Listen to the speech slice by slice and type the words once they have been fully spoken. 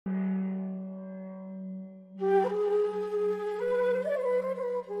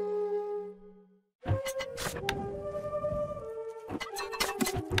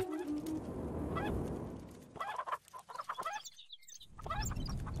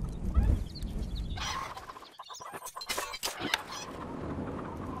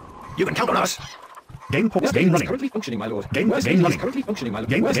You can count on us. Game pause. Game running. Currently functioning, my lord. Game running. Currently functioning, my lord.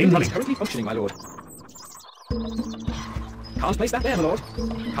 Game running. Currently functioning, my lord. Can't place that there, my lord.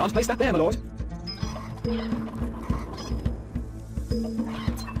 Can't place that there, my lord.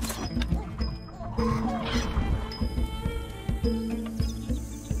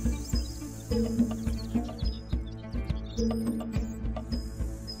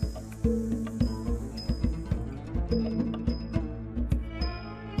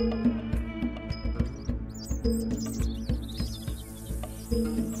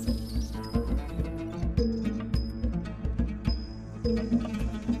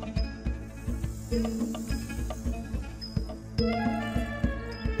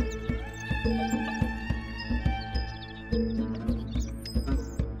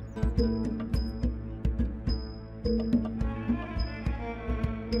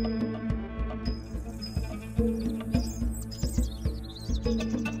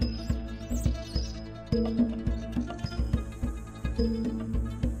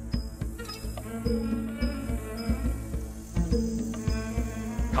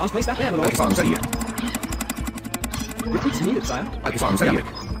 Can't place that there, my lord. الحصان سريع. Recruits needed, sire. الحصان سريع.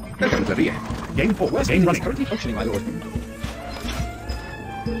 تركب الريح. Game pause. Game running. Currently functioning, my lord.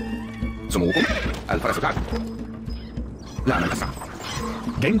 سموكم. الفرس تعد. لا نتسع.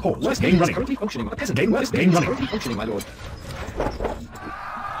 Game pause. West Game running. currently functioning. Game running. Currently functioning, my lord.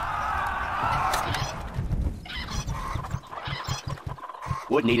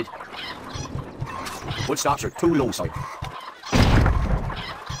 Wood needed. Wood stops are too low, sire.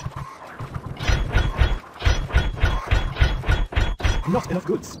 Not enough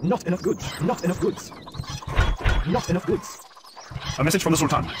goods. Not enough goods. Not enough goods. Not enough goods. A message from the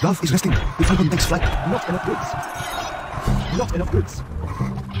Sultan. Ralph is resting. The Falcon takes flight. Not enough goods. Not enough goods.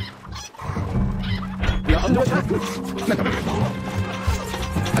 We are under attack.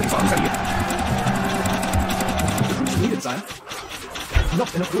 الحصان سريع. Recruits needed, sire. Not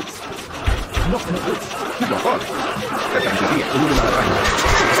enough goods. Not enough goods. نحن أبطال. تركب الريح.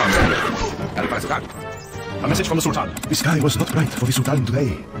 الحصان سريع. الفرس تعد. A message from the Sultan. The sky was not bright for the Sultan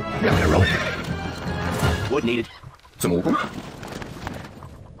today. We are heroic. Wood needed. سموكم.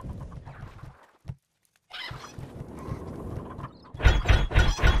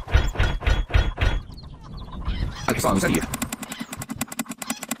 الحصان سريع.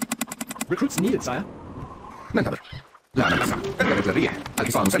 Recruits needed, sire. ننتظر. لا نتسع. تركب الريح.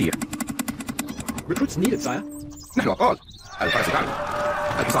 الحصان سريع. Recruits needed, sire. نحن أبطال. الفرس تعد.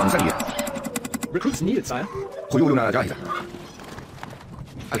 الحصان سريع. Recruits needed, sire. خيولنا جاهزة.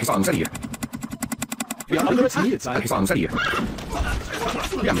 الحصان سريع. We are under attack. Needed, sire. الحصان سريع.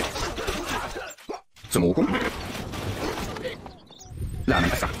 يملك. سموكم. لا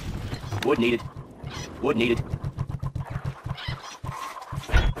نتسع. Wood needed. Wood needed.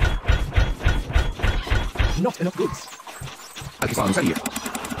 Not enough goods. الحصان سريع.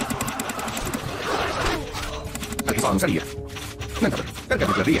 الحصان سريع. ننتظر. تركب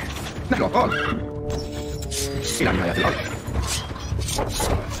الريح. نحن أبطال. إلى نهاية الأرض.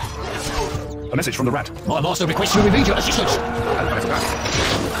 A message from the rat. My master requests your immediate assistance.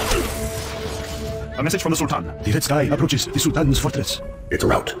 A message from the Sultan. The red sky approaches the Sultan's fortress. It's a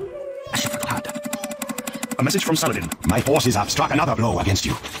rout. A message from Saladin. My forces have struck another blow against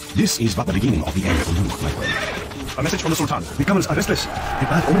you. This is but the beginning of the end for you, my friend. A message from the Sultan. The camels are restless. A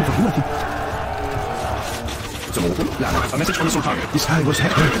bad omen for humanity. A message from the Sultan. The sky was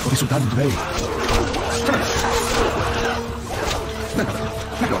hectic for the Sultan today.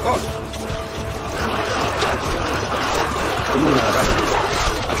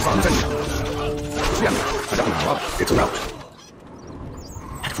 It's a rout.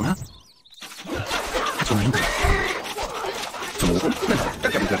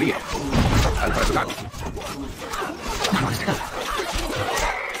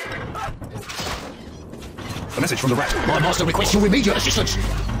 A message from the rat. My master requests your immediate assistance.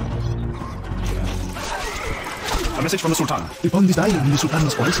 A message from the Sultan. The pond is dying in the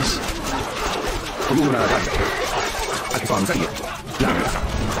Sultan's oasis. الحصان سريع. لا نتسع.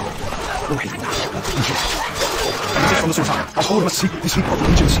 A message from the Sultan. As all must seek the sleep of the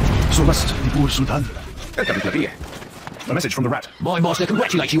angels, so must the poor Sultan. تركب الريح. A message from the rat. My master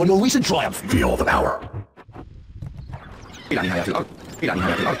congratulates you on your recent triumph. Feel the power. إلى نهاية الأرض. إلى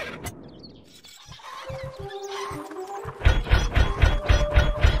نهاية الأرض.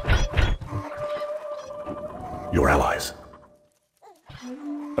 Your allies.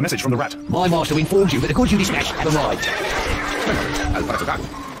 A message from the rat. My master informs you that the goods you dispatched have arrived. الفرس تعد.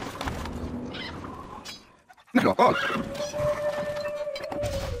 نحن أبطال.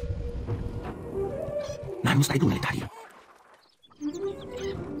 نحن مستعدون للتحرير.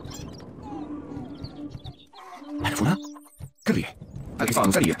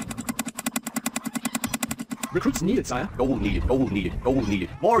 حصان سريع. Recruits needed, sire. Gold needed, gold needed, gold needed.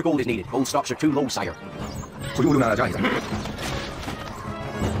 More gold is needed. Gold stocks are too low, sire. خيولنا جاهزة.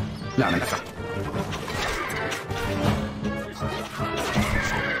 لا من أسرع.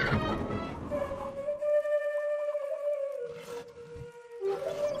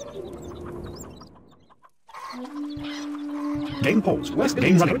 Game paused. West Game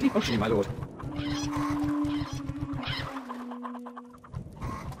building is running. currently functioning, my lord.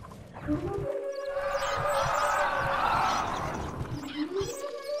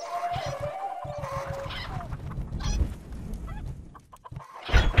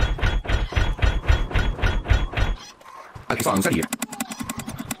 الحصان سريع.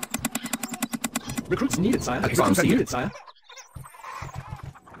 Recruits needed, sire. الحصان Recruits سريع. needed, sire.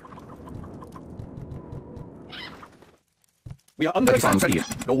 We are under الحصان attack. سريع.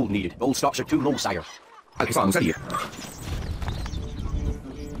 Gold needed. Gold stocks are too low, sire. الحصان سريع.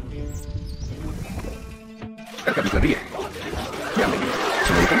 اركب مثل الريح. يلا.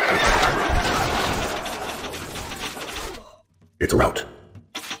 سموكم الحصان. It's a rout.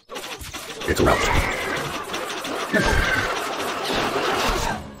 It's a rout.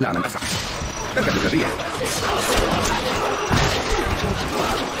 لا من أسرع. اركب مثل الريح.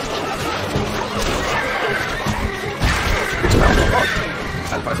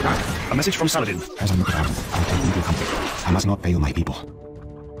 الفرس العام. A message from Saladin. As I look around, I take legal comfort. I must not fail my people.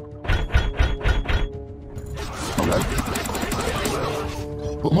 مولاي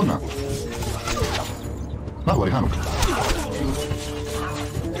أؤمرنا. ما هو رهانك؟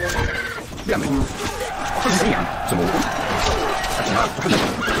 بأمر. خذ سريعا. سموكم. الشمال تحدث.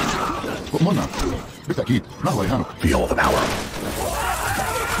 أؤمرنا. بالتأكيد. ما هو رهانك؟ Feel the power.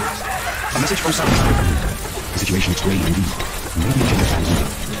 A message from Saladin. The situation is grave indeed. Maybe take a chance.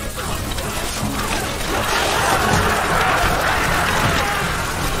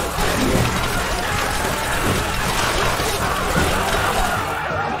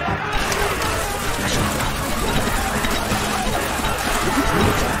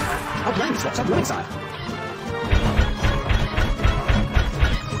 Our blind spots are blind, sire.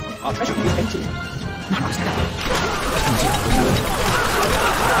 Our treasury is empty.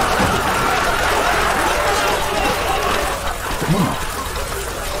 أؤمرنا.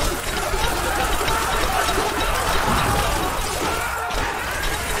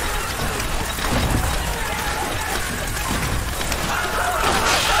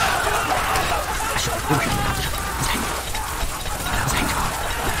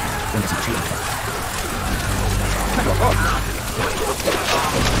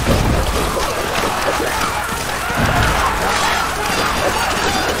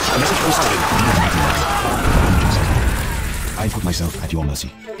 A message from Saladin. I put myself at your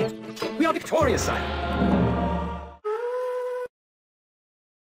mercy. We are victorious, sire.